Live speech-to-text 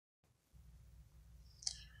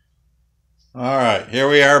Alright, here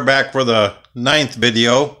we are back for the 9th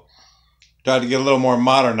video. Tried to get a little more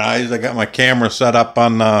modernized. I got my camera set up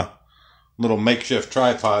on a little makeshift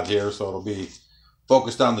tripod here, so it'll be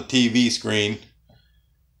focused on the TV screen.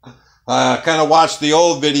 Kind of watched the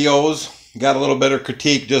old videos, got a little bit of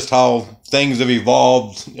critique just how things have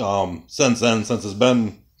evolved since then, since it's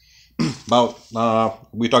been about,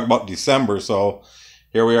 we talked about December, so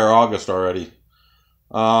here we are August already.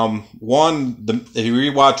 If you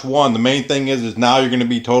rewatch one, the main thing is now you're going to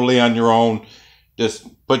be totally on your own. Just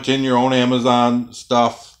put in your own Amazon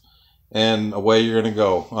stuff and away you're going to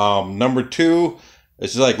go. Number two,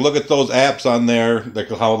 it's just like, look at those apps on there, like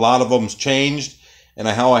how a lot of them's changed and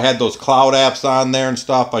how I had those cloud apps on there and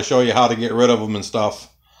stuff. I show you how to get rid of them and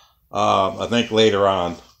stuff. I think later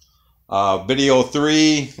on. Video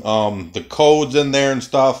three, the codes in there and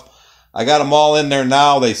stuff. I got them all in there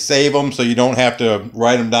now. They save them so you don't have to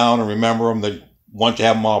write them down and remember them. Once you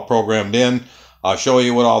have them all programmed in, I'll show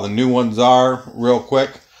you what all the new ones are real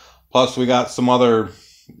quick. Plus, we got some other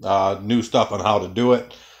new stuff on how to do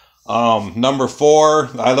it. Number four,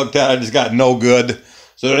 I looked at. I just got no good,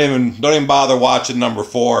 so don't even bother watching number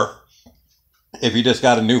four if you just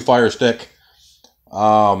got a new Fire Stick.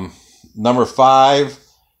 Number five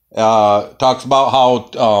talks about how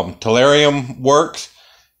Tellurium works.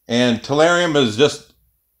 And Tellurium is just,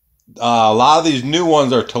 a lot of these new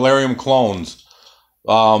ones are Tellurium clones.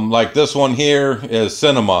 Like this one here is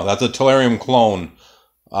Cinema. That's a Tellurium clone.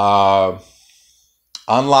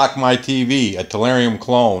 Unlock My TV, a Tellurium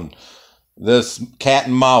clone. This Cat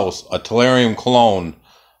and Mouse, a Tellurium clone.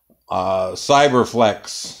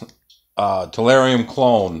 Cyberflex, Tellurium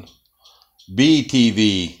clone.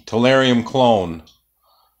 BTV, Tellurium clone.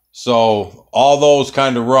 So all those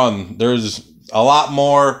kind of run. There's a lot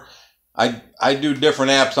more. I do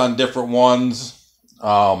different apps on different ones,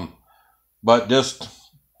 but just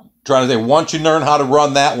trying to say, once you learn how to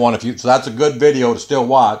run that one, so that's a good video to still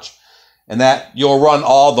watch, and that you'll run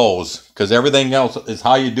all those, because everything else is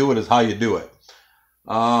how you do it.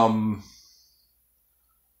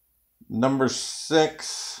 Number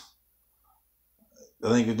six, I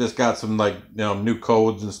think it just got some new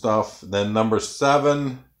codes and stuff. Then number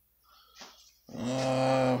seven,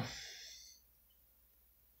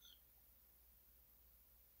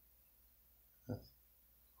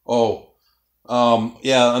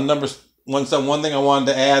 yeah, on number one thing I wanted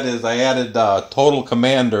to add is I added Total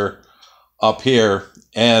Commander up here,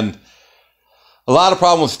 and a lot of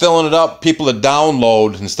problems filling it up, people that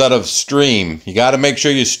download instead of stream. You got to make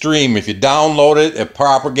sure you stream. If you download it, it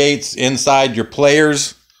propagates inside your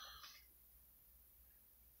players.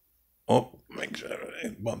 Oh, make sure I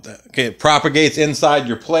bump that. Okay, it propagates inside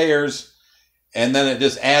your players, and then it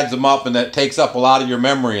just adds them up, and that takes up a lot of your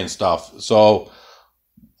memory and stuff. So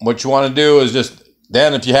what you want to do is just,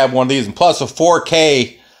 then if you have one of these, and plus a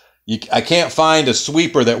 4K, I can't find a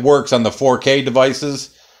sweeper that works on the 4K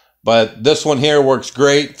devices, but this one here works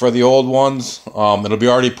great for the old ones. It'll be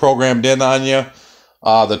already programmed in on you.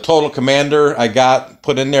 The Total Commander I got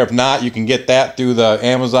put in there. If not, you can get that through the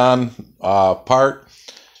Amazon part.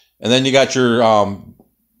 And then you got your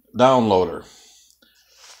downloader.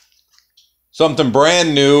 Something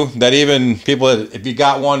brand new that even people, if you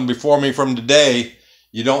got one before me from today,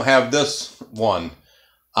 you don't have this one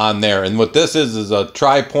on there. And what this is a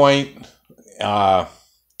tri-point, and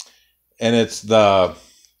it's the,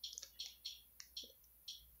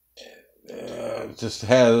 just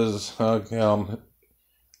has,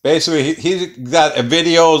 basically he's got a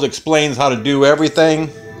videos, explains how to do everything.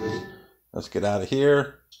 Let's get out of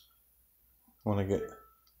here. But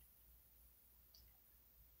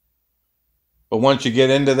once you get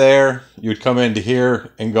into there, you would come into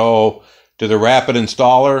here and go to the rapid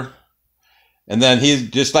installer, and then he's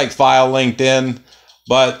just like File LinkedIn,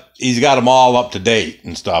 but he's got them all up to date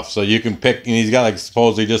and stuff, so you can pick, and he's got like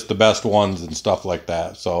supposedly just the best ones and stuff like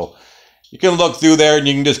that. So you can look through there and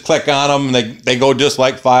you can just click on them, and they go just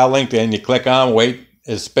like File LinkedIn. You click on, wait,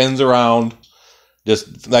 it spins around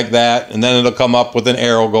just like that, and then it'll come up with an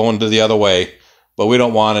arrow going to the other way, but we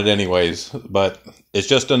don't want it anyways. But it's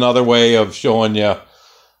just another way of showing you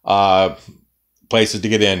places to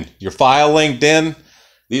get in. Your File LinkedIn,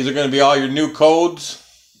 these are going to be all your new codes.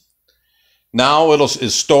 Now it'll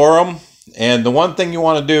store them, and the one thing you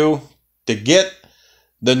want to do to get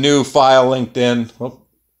the new File LinkedIn, oh,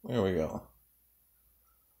 there we go,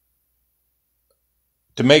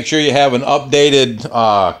 to make sure you have an updated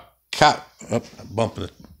bumping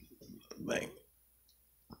the thing.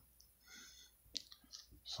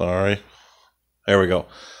 Sorry. There we go.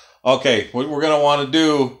 Okay, what we're going to want to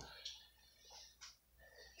do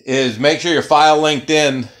is make sure your File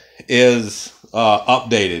LinkedIn is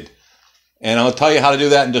updated. And I'll tell you how to do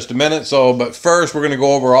that in just a minute. So, but first we're going to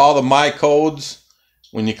go over all the my codes.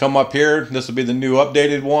 When you come up here, this will be the new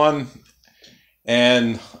updated one.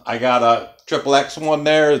 And I got a XXX one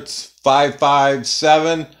there. It's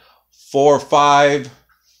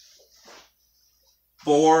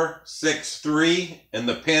 55746463, and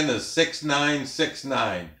the pin is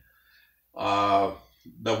 6969. The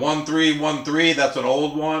 1313, that's an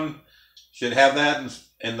old one. Should have that,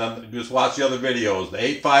 and then just watch the other videos. The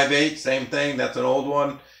 858, same thing. That's an old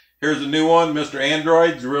one. Here's a new one, Mr.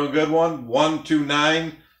 Android's a real good one.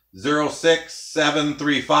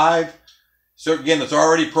 12906735. So again, it's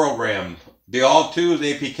already programmed. The All 2's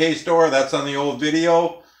APK store, that's on the old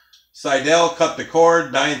video. Seidel, cut the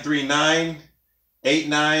cord,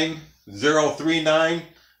 939-89039.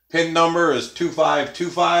 Pin number is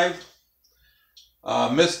 2525.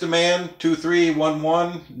 Mr. Man,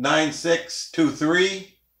 23119623.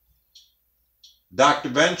 Dr.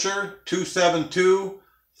 Venture,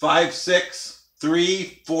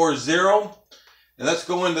 272-56340. And let's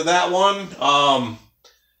go into that one.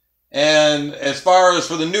 And as far as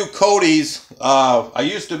for the new Kodys,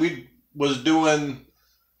 we was doing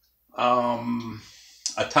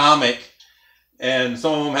Atomic, and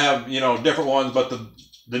some of them have, you know, different ones, but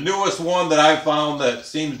the newest one that I found that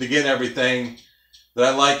seems to get everything that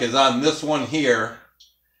I like is on this one here.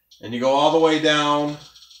 And you go all the way down.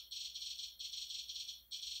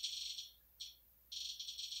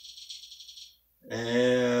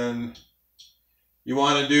 And you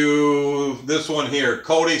want to do this one here,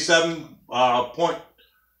 Kodi 7 right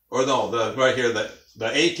here, the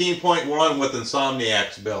 18.1 with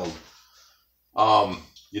Insomniac's build.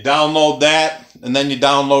 You download that, and then you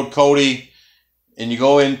download Kodi, and you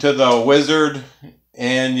go into the wizard,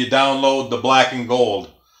 and you download the black and gold,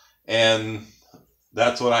 and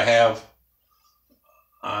that's what I have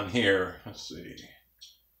on here. Let's see,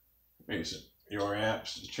 your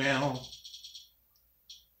apps and channel.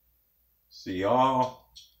 See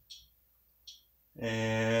all,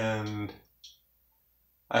 and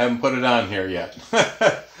I haven't put it on here yet.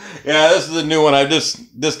 Yeah, this is a new one. I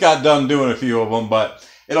just got done doing a few of them, but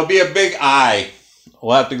it'll be a big eye.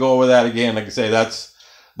 We'll have to go over that again. Like I say, that's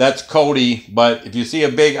Kodi, but if you see a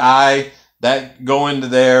big eye, that go into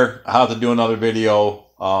there. I'll have to do another video,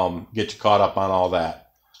 get you caught up on all that.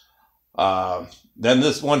 Then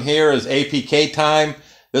this one here is APK Time.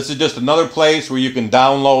 This is just another place where you can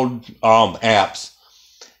download apps.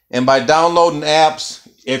 And by downloading apps,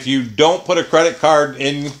 if you don't put a credit card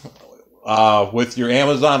in with your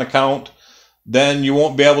Amazon account, then you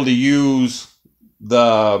won't be able to use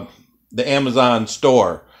the Amazon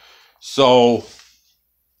store. So,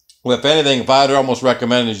 if anything, if I'd almost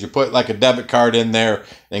recommend is you put like a debit card in there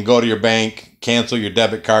and go to your bank, cancel your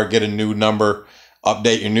debit card, get a new number,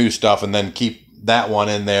 update your new stuff, and then keep that one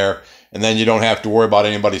in there. And then you don't have to worry about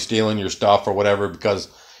anybody stealing your stuff or whatever, because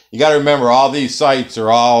you got to remember all these sites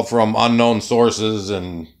are all from unknown sources,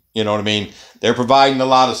 and you know what I mean? They're providing a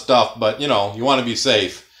lot of stuff, but you know, you want to be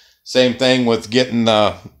safe. Same thing with getting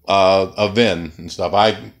a VIN and stuff.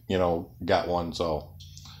 I, you know, got one, so,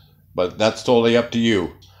 but that's totally up to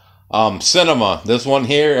you. Cinema, this one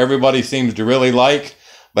here, everybody seems to really like,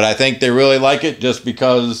 but I think they really like it just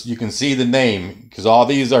because you can see the name, because all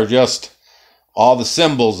these are just all the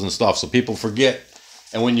symbols and stuff, so people forget.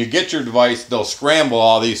 And when you get your device, they'll scramble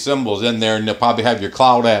all these symbols in there, and they'll probably have your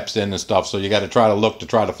cloud apps in and stuff, so you got to try to look to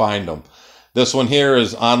try to find them. This one here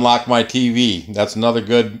is Unlock My TV. That's another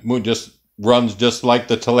good, just runs just like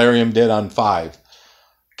the Telerium did on 5.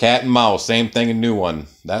 Cat and Mouse, same thing, a new one.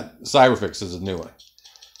 That Cyberfix is a new one.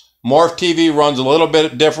 Morph TV runs a little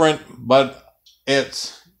bit different, but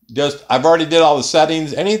it's just, I've already did all the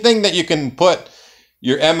settings. Anything that you can put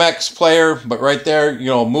your MX player, but right there, you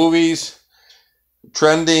know, movies,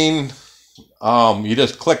 trending, you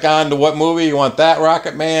just click on to what movie you want, that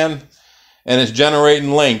Rocket Man, and it's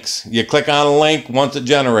generating links. You click on a link once it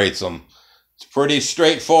generates them. It's pretty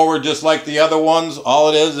straightforward, just like the other ones. All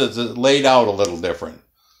it is it's laid out a little different.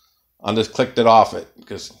 I just clicked it off it,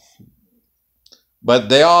 but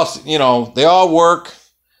they all, you know, they all work.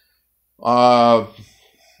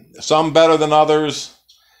 Some better than others.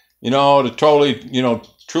 You know, to totally, you know,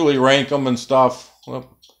 truly rank them and stuff. Whoop.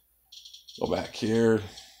 Go back here.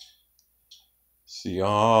 See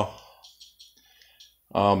all.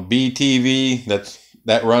 BTV,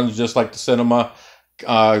 that runs just like the cinema.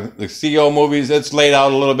 The CO movies, it's laid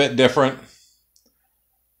out a little bit different.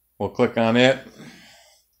 We'll click on it.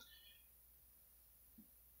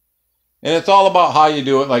 And it's all about how you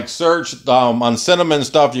do it. Like search on cinema and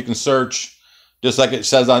stuff, you can search just like it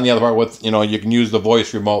says on the other part with, you know, you can use the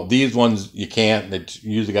voice remote. These ones you can't.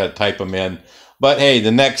 You usually got to type them in. But hey,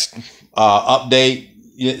 the next update,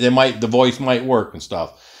 the voice might work and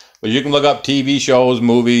stuff. But you can look up TV shows,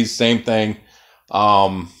 movies, same thing.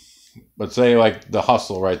 But say like The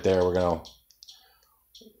Hustle right there. We're gonna.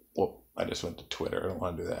 Well, I just went to Twitter. I don't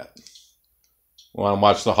want to do that. We want to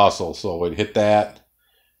watch The Hustle, so we'd hit that,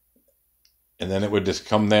 and then it would just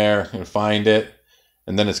come there and find it,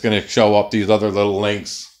 and then it's going to show up these other little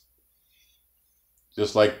links,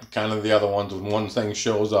 just like kind of the other ones. When one thing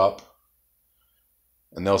shows up,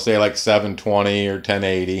 and they'll say like 720 or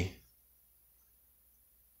 1080.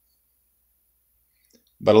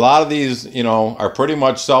 But a lot of these, are pretty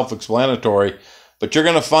much self-explanatory. But you're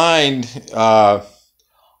going to find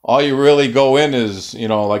all you really go in is,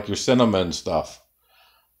 like your cinema and stuff.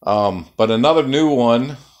 But another new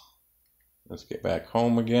one, let's get back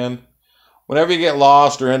home again. Whenever you get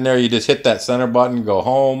lost or in there, you just hit that center button, go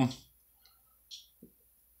home.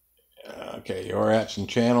 Okay, your apps and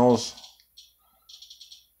channels.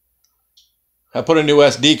 I put a new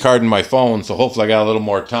SD card in my phone, so hopefully I got a little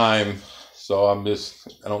more time. So I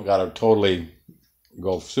don't got to totally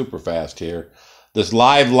go super fast here. This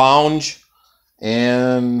Live Lounge,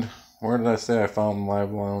 and where did I say I found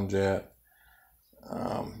Live Lounge at?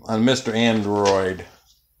 On Mr. Android.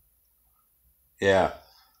 Yeah.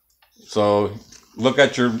 So look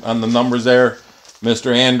at on the numbers there.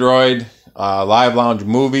 Mr. Android, Live Lounge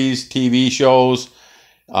movies, TV shows,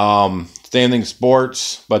 standing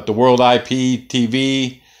sports, but the World IP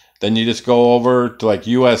TV. Then you just go over to like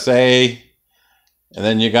USA, and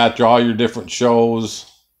then you got all your different shows.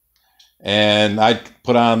 And I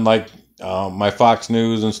put on like my Fox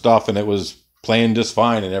News and stuff, and it was playing just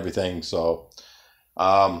fine and everything. So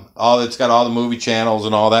it's got all the movie channels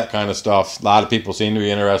and all that kind of stuff. A lot of people seem to be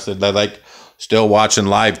interested. They like still watching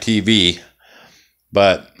live TV,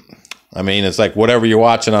 but I mean, it's like whatever you're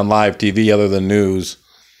watching on live TV other than news.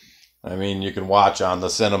 I mean, you can watch on the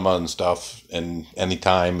cinema and stuff and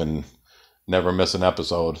anytime and never miss an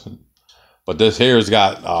episode. But this here's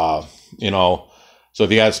got, so if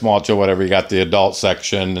you got small child, whatever, you got the adult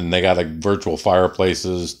section, and they got like virtual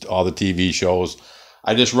fireplaces, all the TV shows.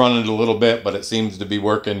 I just run it a little bit, but it seems to be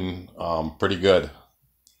working pretty good.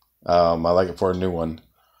 I like it for a new one.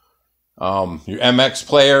 Your MX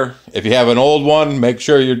player, if you have an old one, make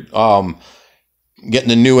sure you're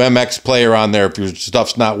getting a new MX player on there if your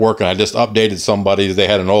stuff's not working. I just updated somebody. They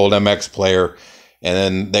had an old MX player, and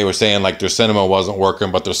then they were saying like their cinema wasn't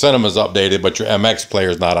working, but their cinema's updated, but your MX player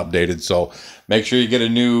is not updated. So make sure you get a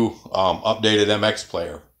new updated MX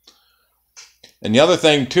player. And the other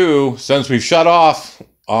thing too, since we've shut off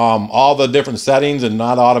all the different settings and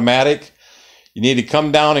not automatic, you need to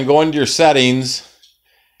come down and go into your settings,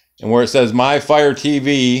 and where it says My Fire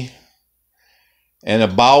TV and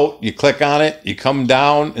About, you click on it, you come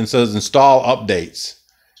down and it says Install Updates.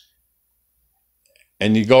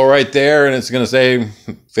 And you go right there and it's going to say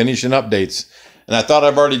Finishing Updates. And I thought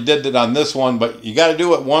I've already did it on this one, but you got to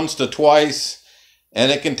do it once to twice,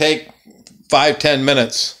 and it can take 5-10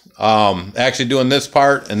 minutes. Actually doing this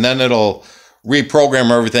part, and then it'll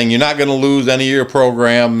reprogram everything. You're not going to lose any of your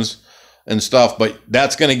programs and stuff, but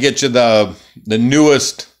that's going to get you the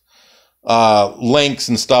newest links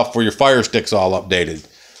and stuff for your Fire Stick's all updated.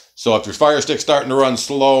 So if your Fire Stick's starting to run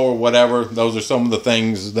slow or whatever, those are some of the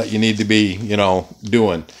things that you need to be,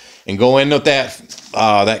 doing. And go in with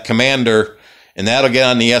that commander, and that'll get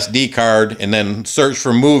on the SD card, and then search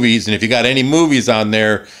for movies. And if you got any movies on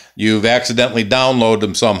there, you've accidentally downloaded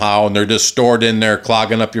them somehow, and they're just stored in there,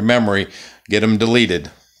 clogging up your memory, get them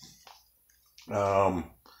deleted. Try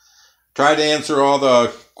to answer all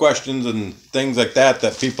the questions and things like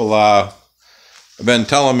that people have been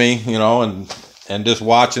telling me, and just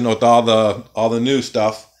watching with all the new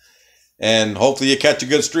stuff. And hopefully you catch a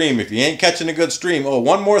good stream. If you ain't catching a good stream,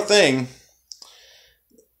 one more thing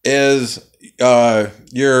is you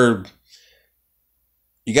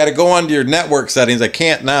got to go onto your network settings. I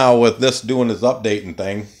can't now with this doing this updating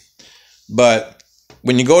thing, but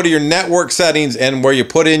when you go to your network settings and where you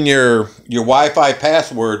put in your Wi-Fi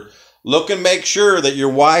password, look and make sure that your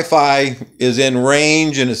Wi-Fi is in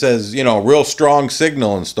range and it says, real strong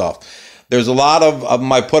signal and stuff. There's a lot of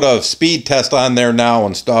them. I put a speed test on there now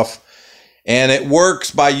and stuff, and it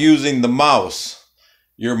works by using the mouse.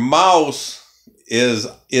 Your mouse is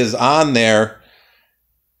on there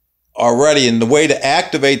already, and the way to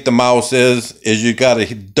activate the mouse is you got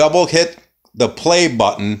to double hit the play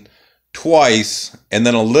button twice, and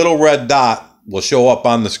then a little red dot will show up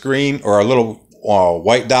on the screen, or a little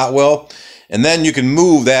white dot will, and then you can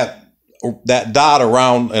move that dot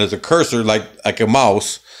around as a cursor like a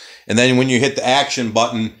mouse, and then when you hit the action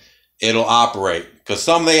button, it'll operate. because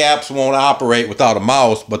some of the apps won't operate without a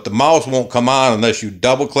mouse, but the mouse won't come on unless you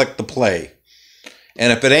double click the play.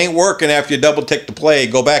 And if it ain't working after you double click the play,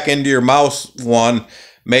 go back into your mouse one,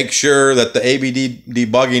 make sure that the ABD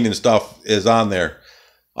debugging and stuff is on there.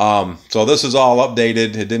 So this is all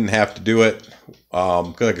updated. It didn't have to do it.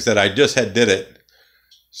 Because like I said, I just did it.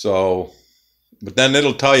 So, but then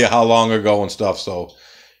it'll tell you how long ago and stuff. So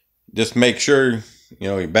just make sure, you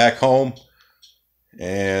know, you're back home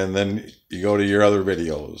and then you go to your other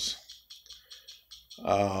videos.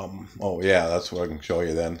 Oh yeah, that's what I can show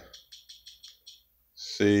you then.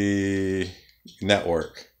 See,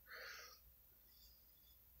 network.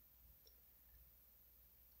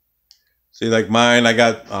 See, like mine, I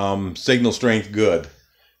got signal strength good.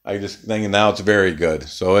 I just think now it's very good.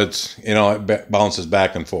 So it's, you know, it bounces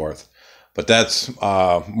back and forth. But that's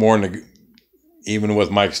more than the, even with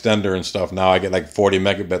my extender and stuff, now I get like 40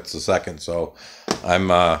 megabits a second. So I'm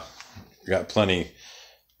got plenty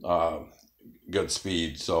good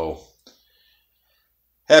speed. So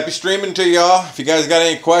happy streaming to y'all. If you guys got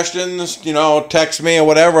any questions, you know, text me or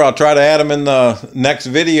whatever. I'll try to add them in the next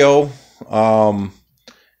video. And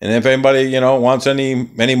if anybody, you know, wants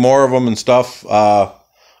any more of them and stuff,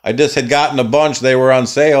 I just had gotten a bunch. They were on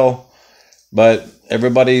sale, but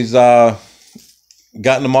everybody's gotten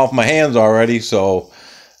them off my hands already. So,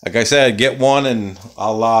 like I said, get one and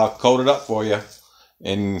I'll code it up for you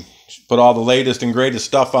and put all the latest and greatest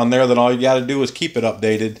stuff on there. Then all you got to do is keep it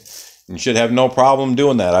updated. And you should have no problem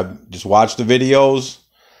doing that. I just watch the videos.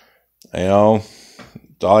 You know,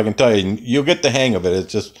 that's all I can tell you. You'll get the hang of it.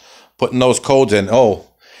 It's just putting those codes in. Oh,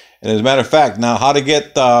 and as a matter of fact, now how to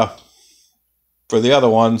get for the other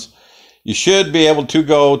ones, you should be able to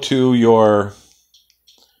go to your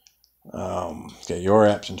your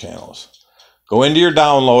apps and channels. Go into your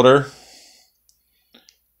downloader,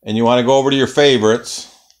 and you want to go over to your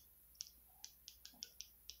favorites.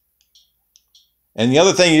 And the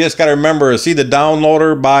other thing you just got to remember is, see the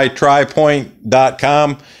downloader by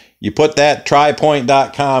TriPoint.com. You put that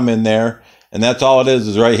TriPoint.com in there, and that's all it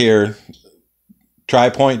is right here,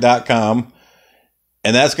 TriPoint.com.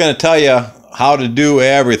 And that's going to tell you how to do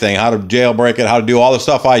everything, how to jailbreak it, how to do all the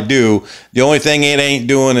stuff I do. The only thing it ain't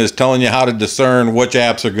doing is telling you how to discern which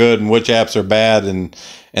apps are good and which apps are bad, and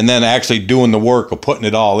then actually doing the work of putting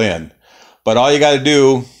it all in. But all you got to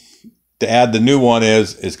do to add the new one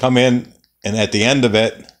is come in, and at the end of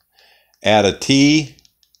it, add a T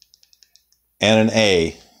and an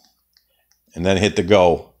A, and then hit the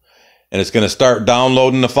go. And it's going to start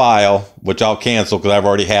downloading the file, which I'll cancel because I've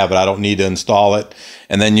already have it. I don't need to install it.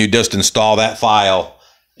 And then you just install that file.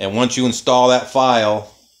 And once you install that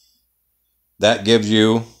file, that gives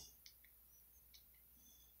you,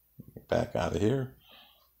 get back out of here.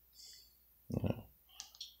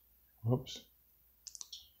 Oops.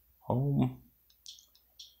 Home.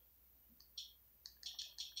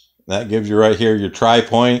 That gives you right here your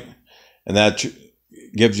TriPoint, and that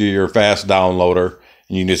gives you your fast downloader.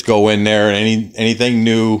 And you just go in there, and anything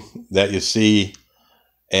new that you see,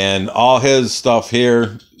 and all his stuff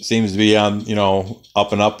here seems to be on, you know,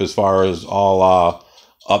 up and up as far as all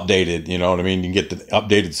updated. You know what I mean? You can get the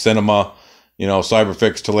updated Cinema, you know,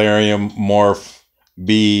 Cyberfix, Tellurium, Morph,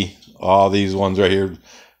 B, all these ones right here,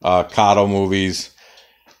 Kato movies.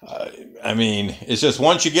 I mean, it's just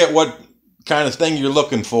once you get what kind of thing you're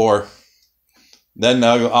looking for, then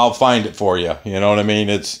I'll find it for you. You know what I mean?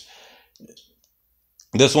 It's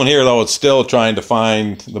this one here, though, it's still trying to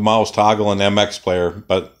find the mouse toggle and MX player,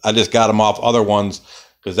 but I just got them off other ones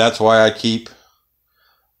because that's why I keep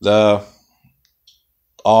all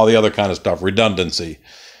the other kind of stuff, redundancy.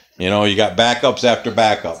 You know, you got backups after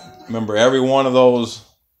backup. Remember, every one of those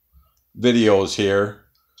videos here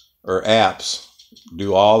or apps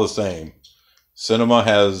do all the same. Cinema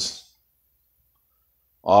has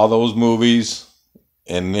all those movies,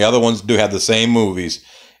 and the other ones do have the same movies.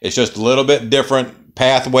 It's just a little bit different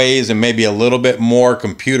pathways and maybe a little bit more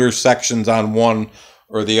computer sections on one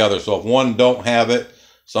or the other. So if one don't have it,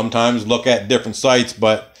 sometimes look at different sites,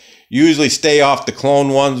 but usually stay off the clone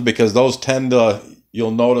ones because those tend to,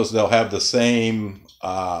 you'll notice they'll have the same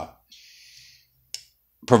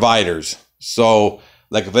providers. So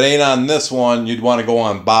like if it ain't on this one, you'd want to go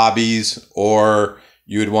on Bobby's, or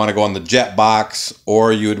you would want to go on the Jetbox,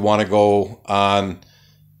 or you would want to go on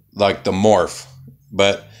like the Morph.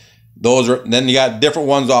 But those are, then you got different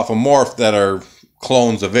ones off of Morph that are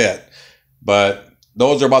clones of it. But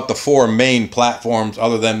those are about the four main platforms,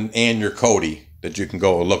 other than and your Kodi, that you can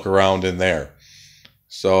go look around in there.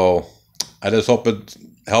 So I just hope it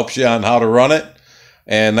helps you on how to run it.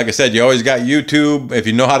 And like I said, you always got YouTube. If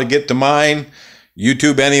you know how to get to mine,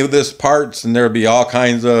 YouTube any of this parts, and there'll be all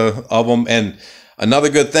kinds of them. And another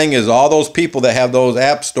good thing is all those people that have those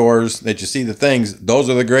app stores that you see the things, those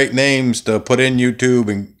are the great names to put in YouTube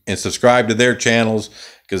and subscribe to their channels,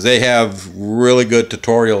 because they have really good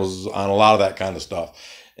tutorials on a lot of that kind of stuff.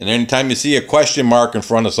 And anytime you see a question mark in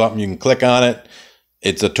front of something, you can click on it.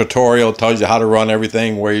 It's a tutorial, tells you how to run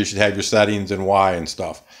everything, where you should have your settings and why and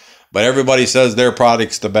stuff. But everybody says their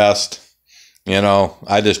product's the best. You know,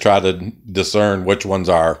 I just try to discern which ones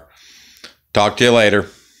are. Talk to you later.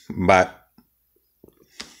 Bye.